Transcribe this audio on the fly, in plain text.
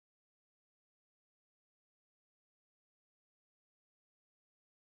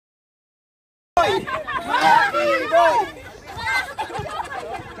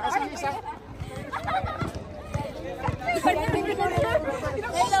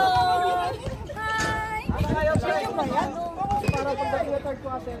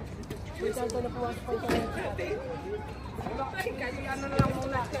sir. May tanto na pumasok pa sir. Kasi ano na lang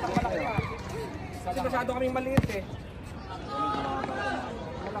muna. Kasi masyado kaming maliit eh.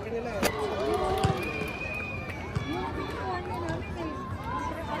 Malaki nila eh.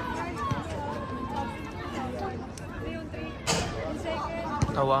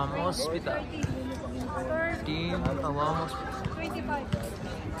 Tawam Hospital. Team Tawam Hospital. 25.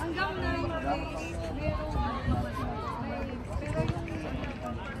 Hanggang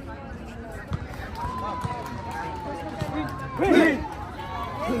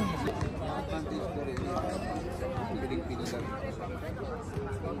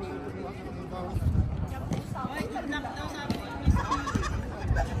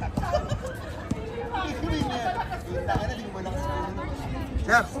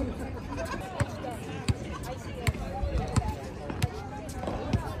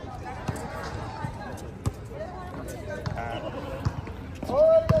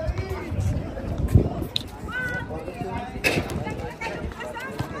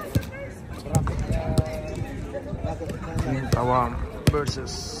 'Tawam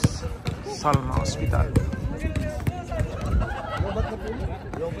versus Salma Hospital.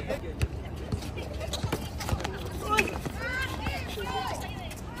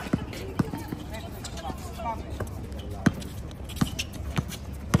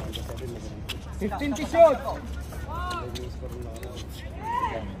 Fifteen to shoot.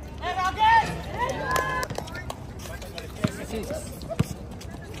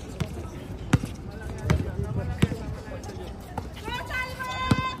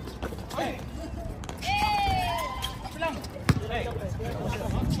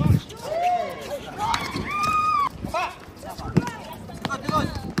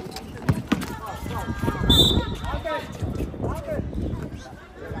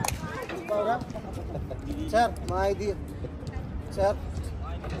 Sir, may ID. Sir.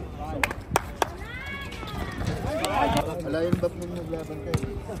 Wala yung bap nung naglaban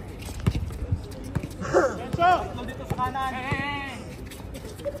kayo. Enzo! Dito sa kanan.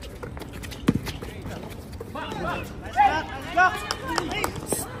 Lock!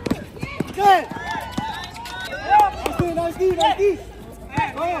 Okay! Nice D!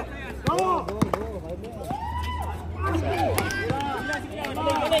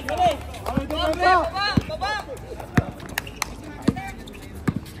 Go!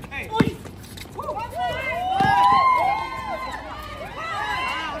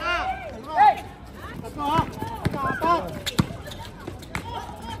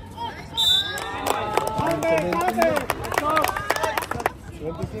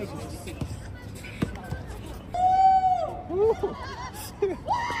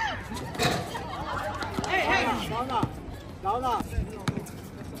 Down na.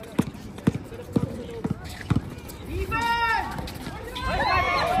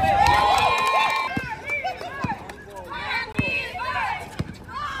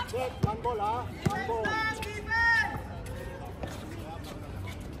 One ball, ha? One ball.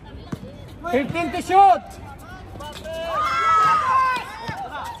 15 to shoot!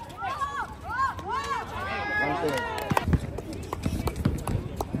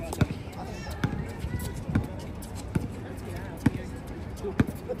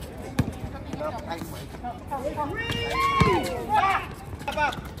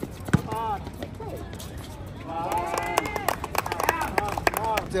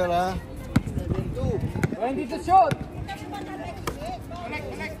 Sir, 20 to shoot!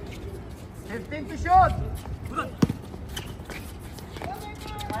 15 to shoot!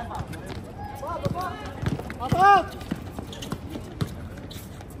 Atak!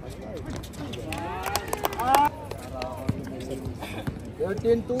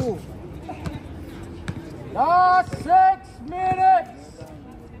 13-2. Last 6 minutes!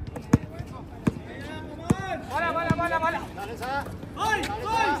 Bola!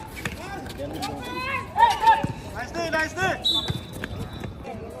 Nice day!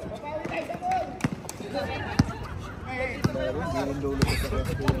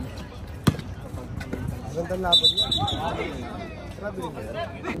 Gandang laban niya. Grabe rin yan.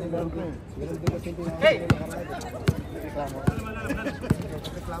 Meron din kasi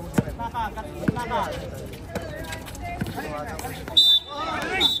reklamo sa rin.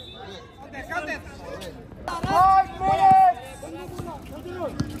 Count it! 5 minutes!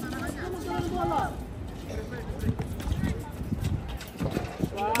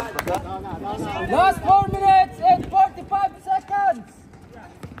 Last 4 minutes and 45 seconds!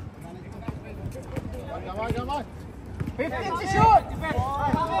 15 to shoot!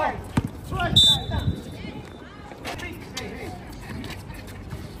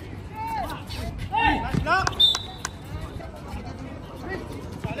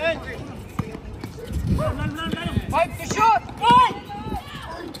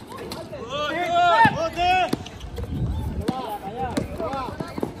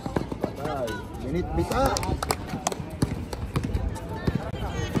 Init bita.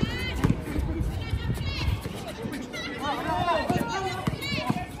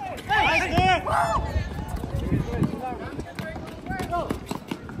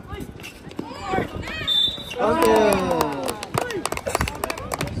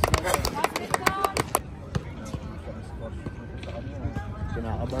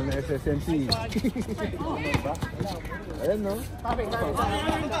 Kinakabahan na SSMC. Ayan, no?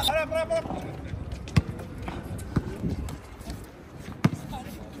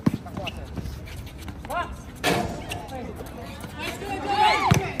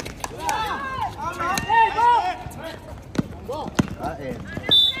 Kain.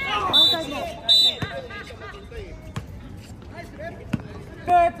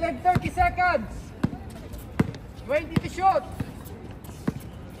 Good, like 30 seconds. 20 to shoot.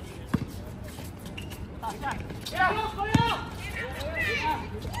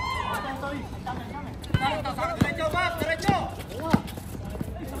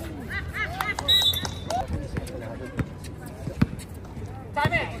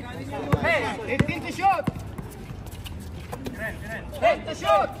 Hey, 18 to shoot. 10 to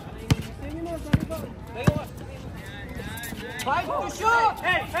shoot. 5 to shoot.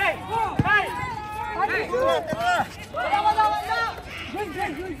 Hey, hey, hey. 5 to shoot.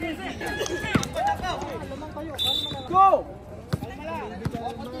 Go.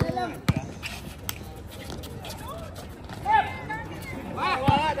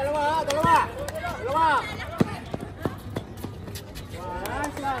 Dalawa.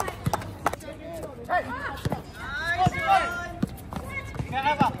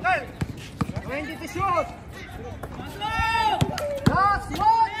 Hey. 20 to shoot. Last 1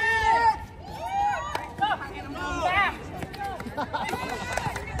 minute.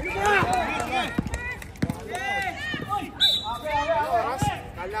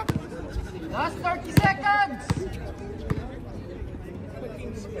 Last 30 seconds.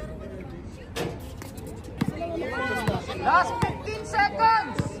 Last 15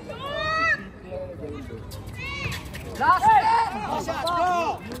 seconds. Last 10.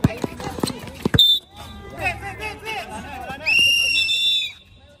 Go.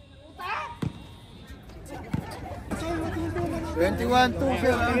 21-2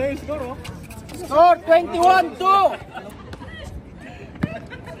 siya. Score 21-2.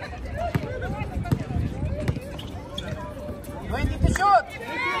 20 to shoot.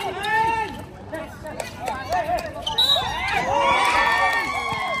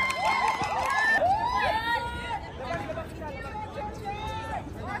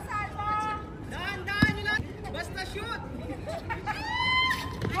 Basta shoot.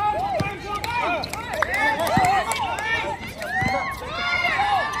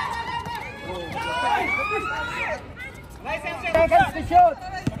 10 seconds to shoot.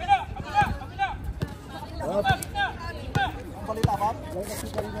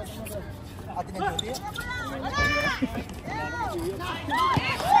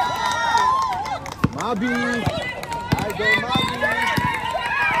 Mabi! Idol Mabi!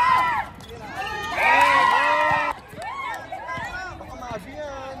 Baka Mabi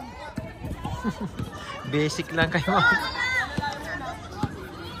yan! Basic lang kayo.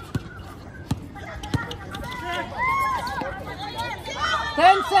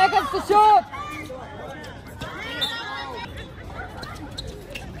 10 seconds to shoot.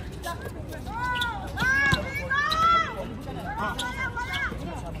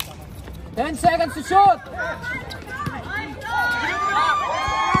 Ten seconds to shoot.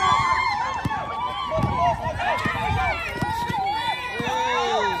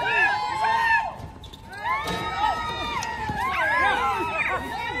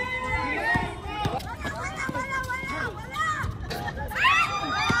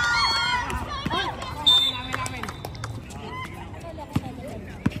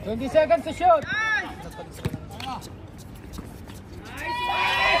 Twenty seconds to shoot.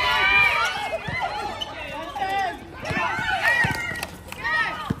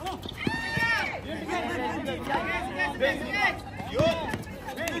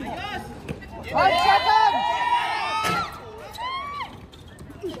 Five seconds.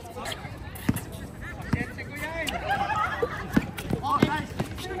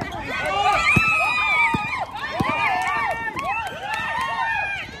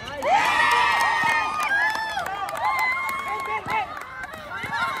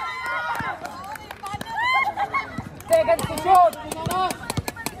 Seconds to shoot.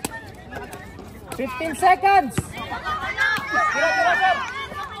 15 seconds.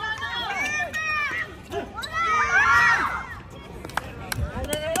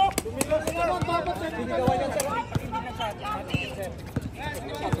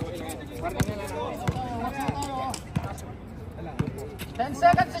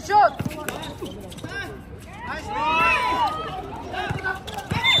 Four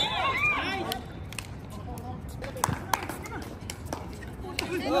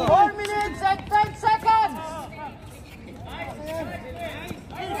minutes and 10 seconds.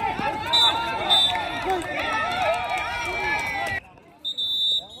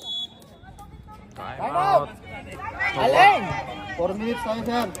 Time out. Alin? 4 minutes tayo,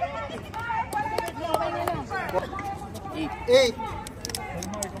 sir. 8.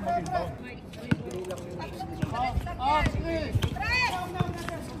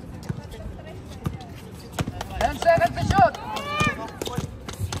 10 seconds to shoot.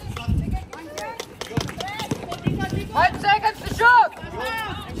 5 seconds to shoot.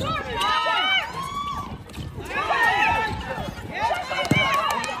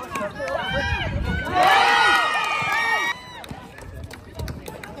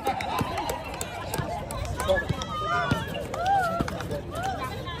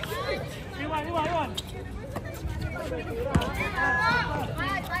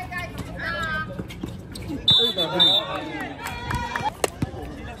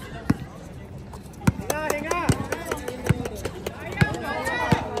 Hinga.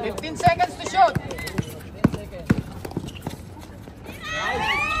 15 seconds to shoot.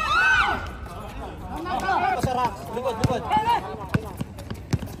 Pasarap. Lugod.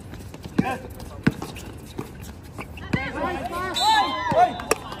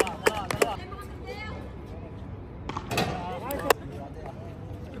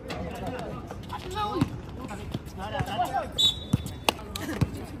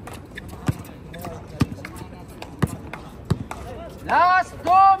 Last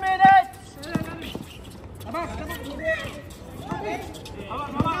 2 minutes.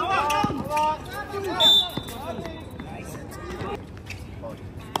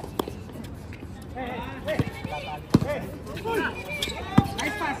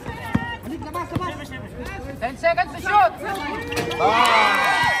 Nice pass. 10 seconds to shoot.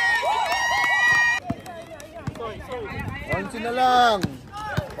 11 na lang.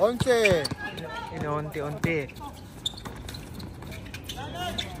 11. Inuunti-unti.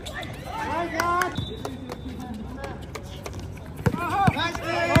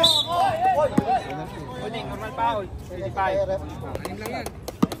 Normal foul. 35.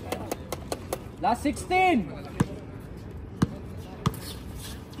 Last 16.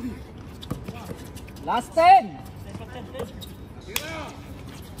 Last 10.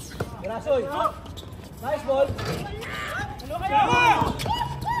 Grasoy. Nice ball.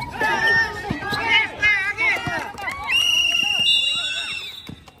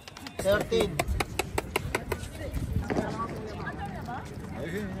 13.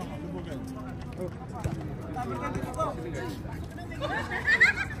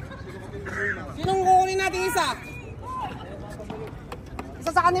 Sinong kukunin natin isa?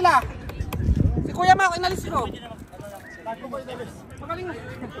 Isa sa kanila. Si Kuya Mac, inalis ko. Magaling.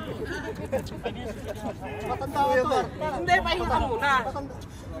 Matanda ko sir. Hindi, pahinga ka muna.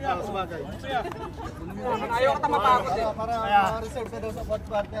 Sabagay. Ayaw ka mapagod eh. Para reserve ka daw sa fourth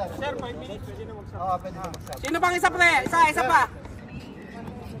quarter. Sir, 5 minutes, pwede na magsabi. Oo, pwede na magsabi. Sino bang isa pre? Isa pa.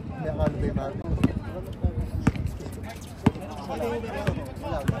 Hindi ako alpay natin.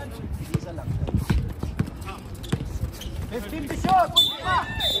 Isa lang. 15 to shoot.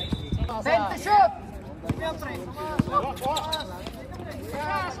 10 to shoot.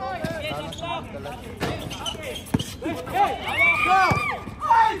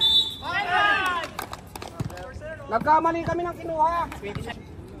 Nagkamali kami ng kinuha.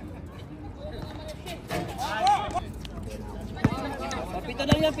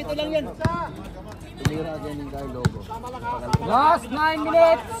 Pito lang yan. Tumira din yung guy logo. Last 9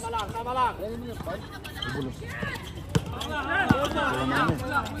 minutes.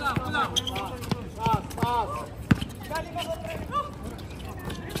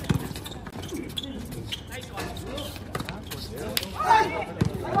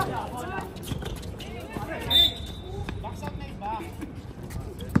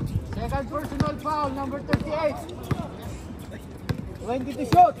 Second personal foul, number 38. 20 to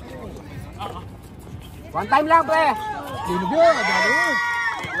shoot. One time lang, pre. Sino ba yun? Adalo yun.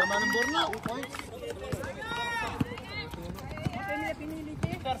 Laman ng borno.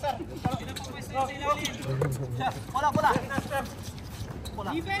 Bola.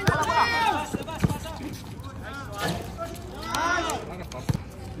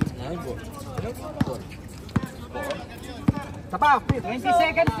 Tapa, 20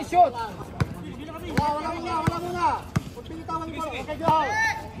 seconds to shoot. Wala muna. Pagpilitawan ko. Okay, go.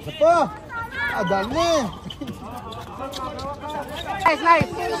 Isa pa. Adali. Nice.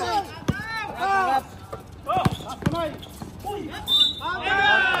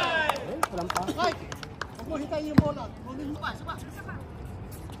 Walang Huwag mo hitayin yung bola.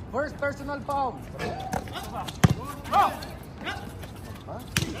 First personal foul.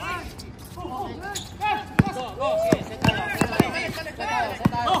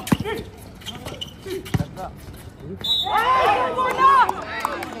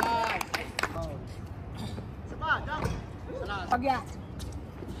 Pagya.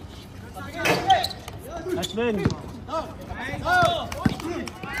 Nice man.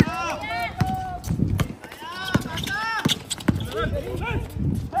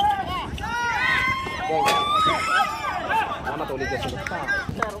 Matulid ka sila.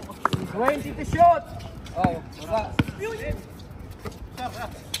 20 to shoot. Oh, wala.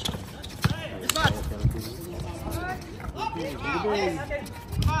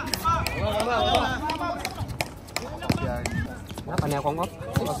 Panay akong off.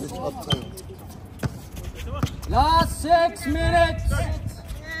 Last 6 minutes.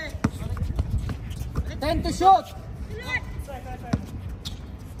 10 to shoot.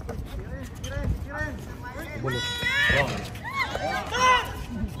 Bulit.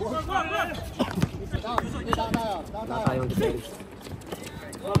 Wala tayong defense.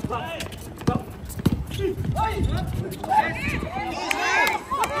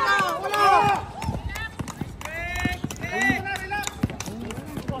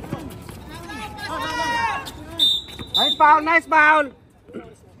 Nice foul, nice foul.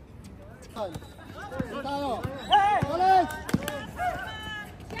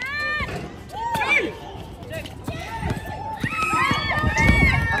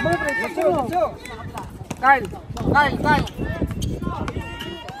 Kyle.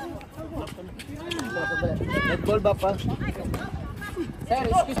 Net ball ba pa? Sir,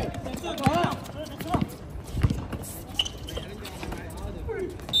 excuse me.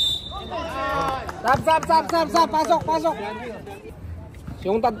 Stop. Pasok.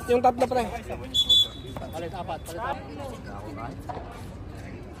 Yung tatlo pre. Palit apat.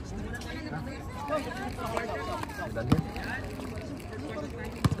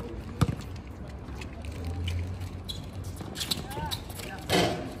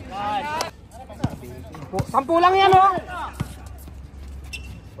 Sampu lang yan, oh.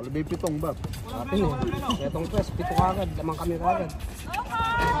 Wala ba pitong ba? Atin eh. Itong press, pito kagad. Lamang kami kagad.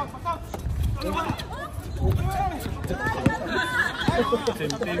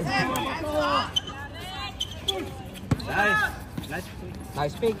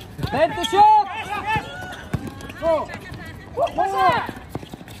 Nice pick. 10 to shoot. Go.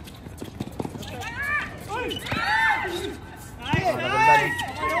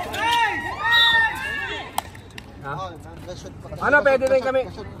 Ano, pwede rin kami.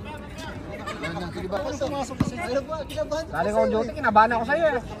 Dali ko duty, kinabahan ako sa'yo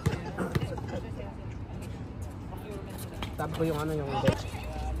eh. Tab ko yung ano yung bench.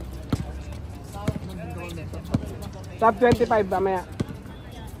 Top 25 mamaya.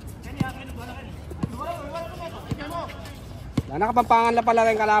 Nakapampangan na pala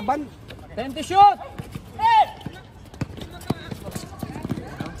rin kalaban. 10 to shoot.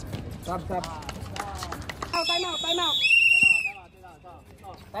 Stop.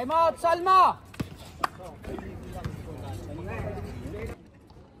 Time out, Salma.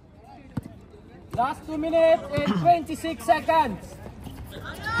 Last 2 minutes and 26 seconds.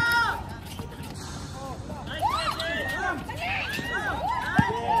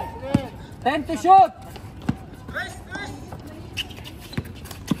 Ten to shoot.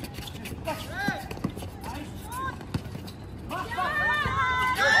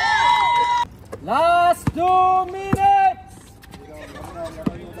 Last 2 minutes.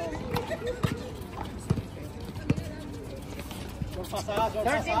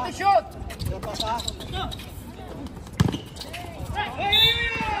 Thirteen to shoot.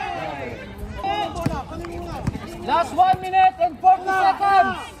 Last 1 minute and 40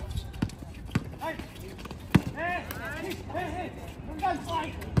 seconds.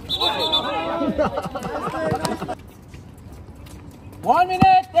 One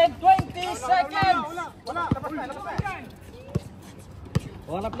minute and 20 seconds.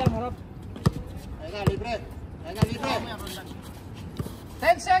 Harap. Libre.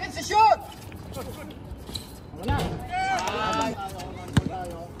 10 seconds to shoot.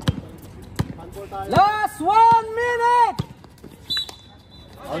 Last 1 minute.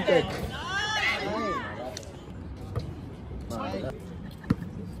 Counted.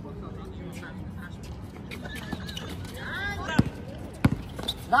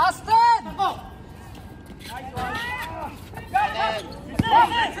 Last 10.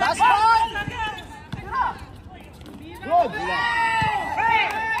 Last 5. Good.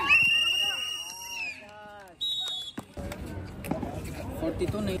 40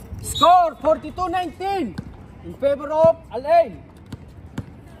 42-19. Score 42-19 in favor of Alain.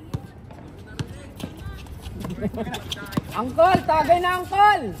 Angkol, tagay na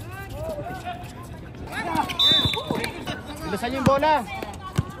Angkol. Bilisan niyo yung bola.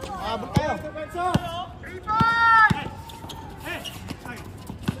 Abot tayo.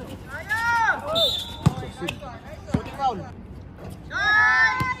 Shooting foul.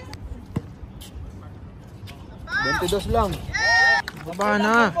 22 lang. Baba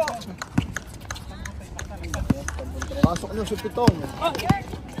na. Pasok nyo si Pitong.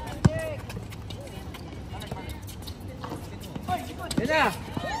 Yan na.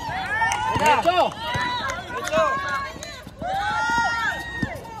 Diretso.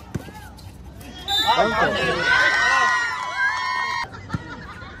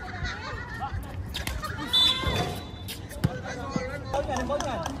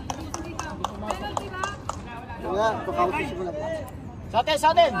 Sa atin,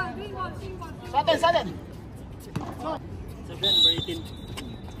 sa atin. Sa atin, sa atin.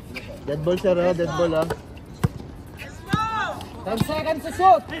 Dead ball sir ha, dead ball ha. 10 seconds to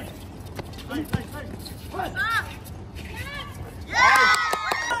shoot.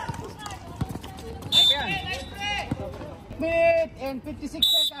 Minute and 56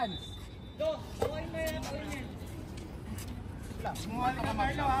 seconds.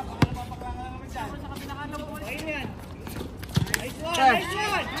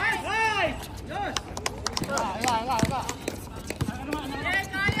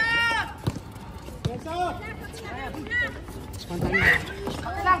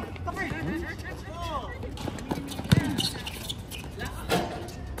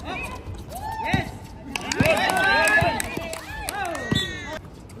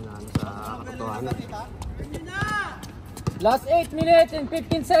 Last 8 minutes and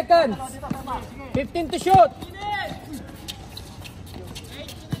 15 seconds. 15 to shoot.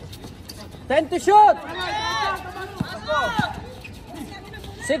 10 to shoot.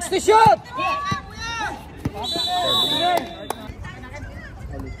 6 to shoot.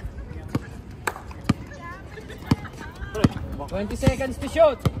 20 seconds to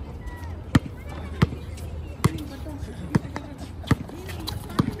shoot.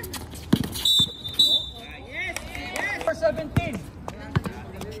 For 17.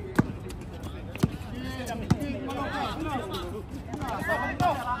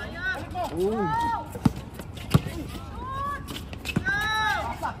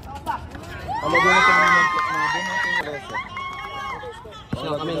 Ano doon natin yung reso?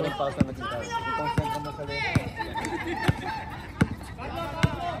 Ano kami yung pausa na dito? I-consent ka mo sa reso.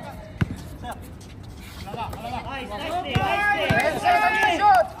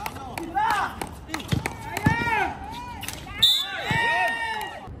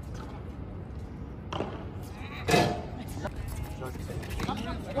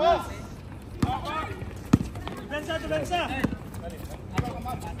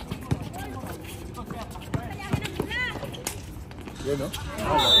 Yan o.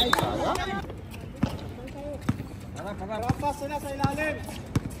 Rapas sila sa ilalim.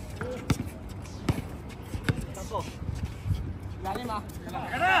 Ilalim ah.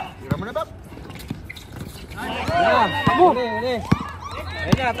 Tira mo na ba? Uli.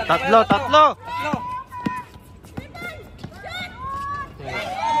 Tatlo.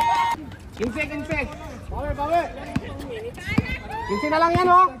 15. Bawi. 15 na lang yan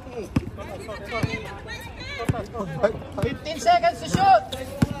oh. 15 seconds to shoot.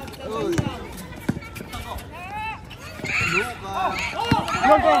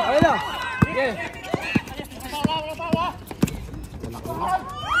 Go. Ayun na. Sige.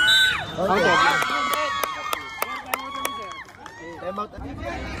 Okay. Time out.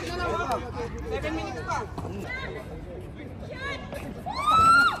 7 minutes pa.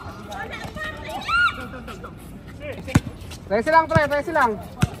 Presi lang.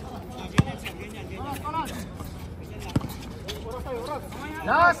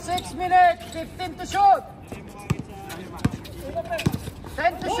 Last 6 minutes, 15 to shoot.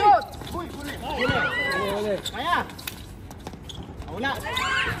 10 to shoot. Uli. Kaya. Wala.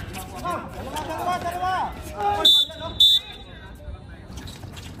 Dalawa.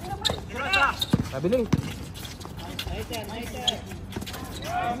 Nabiling.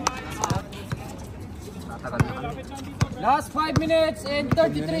 Last 5 minutes and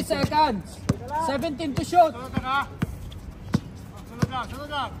 33 seconds. 17 to shoot. Sunod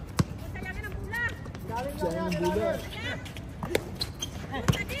lang. Sayang ng bula.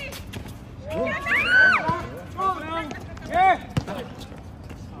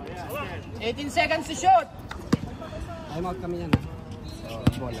 18 seconds to shoot. Time out kami yan.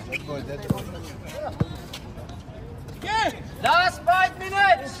 Dead ball. Last 5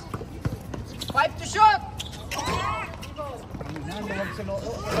 minutes. 5 to shoot.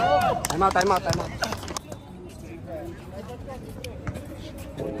 Time out, time out, time out.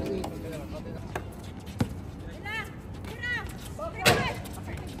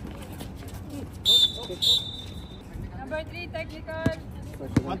 Number 3, technical.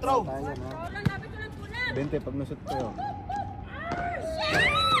 Control. Lapit ko lang po na. 20 pag nasut kayo.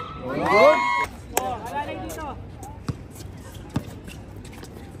 Good. Alalay dito.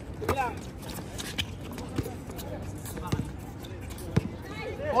 Sige lang.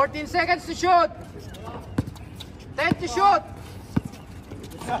 14 seconds to shoot. 10 to shoot.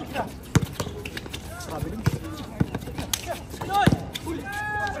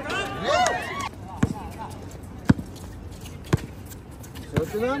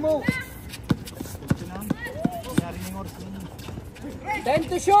 Shoot na mo. 10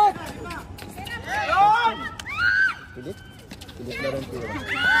 to shoot. Pilit. Pilit na rin tira.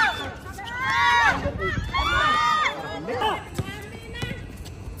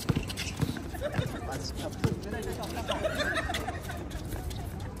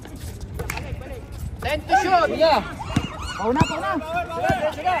 Ten to shoot. Sige. Pauna.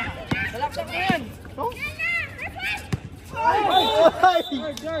 Sige. Salaksak na yan.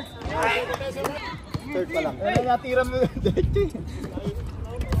 Third pa lang. Natira mo dito.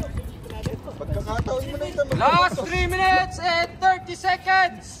 Pagkakataon mo na ito. Last 3 minutes and 30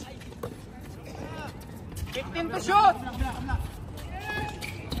 seconds. 15 to shoot.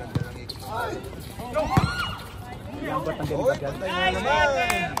 Oy, patay na naman.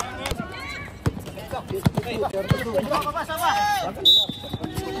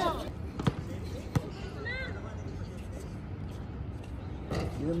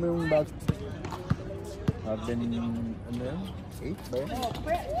 Yun mo yung bag. Have been, ano yan? 8 ba yan?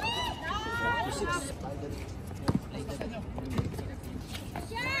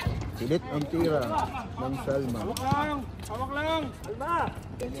 Pilit ang tira ng Salma.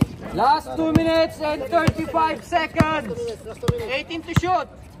 Last 2 minutes and 35 seconds. 18 to shoot.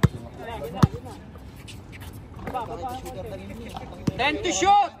 10 to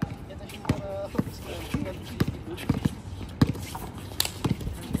shoot.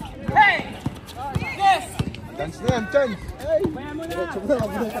 Hey! Yes! Chance na yan, chance! Ay!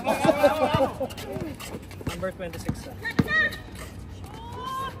 Number 26.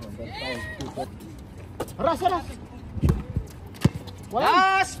 Haras!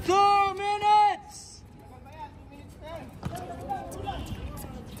 Last 2 minutes.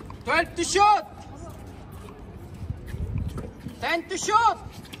 12 to shoot. 10 to shoot.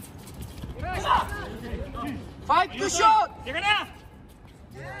 5 to shoot. Sige na.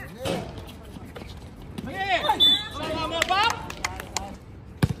 Sama ba?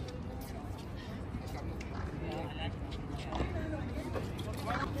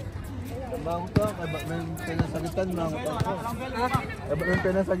 Mangot ako, kaya ba't may pinasagitan, mangot ako. Kaya ba't may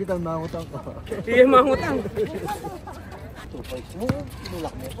pinasagitan, mangot ako. Iya, mangutang. 2 points mo,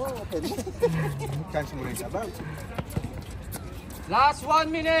 nulak mo po. Chance mo rin sa bag. Last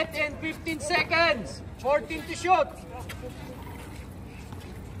 1 minute and 15 seconds. 14 to shoot.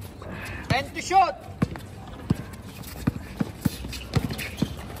 10 to shoot.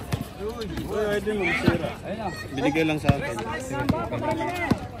 Pwede mo sira. Binigay lang sa akin.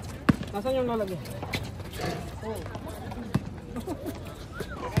 Nasaan yung lalagay?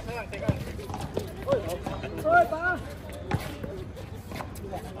 Oy, pa.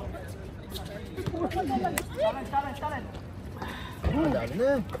 Talent. Dali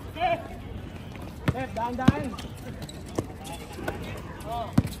na. Daan.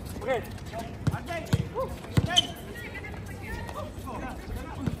 Okay.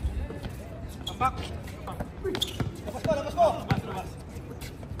 Back. Labas ko.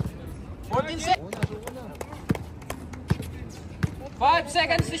 14 seconds. 5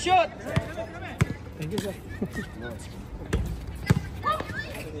 seconds to shoot. Thank you, sir.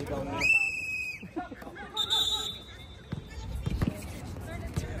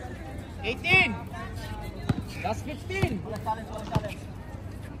 18. Last 15.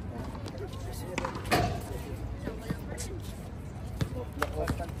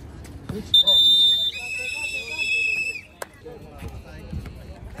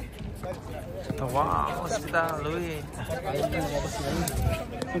 Wow, basta, Louie.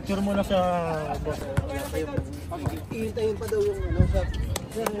 Picture mo na sa boss. Ihintayin pa daw yung ano sa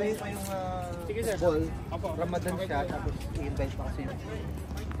ihintayin pa yung ball. Ramadan siya tapos i-invite pa kasi.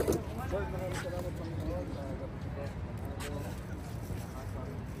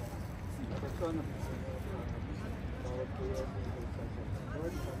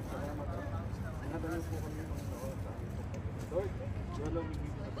 1,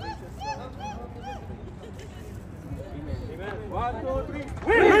 2, 3,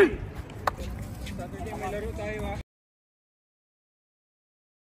 win!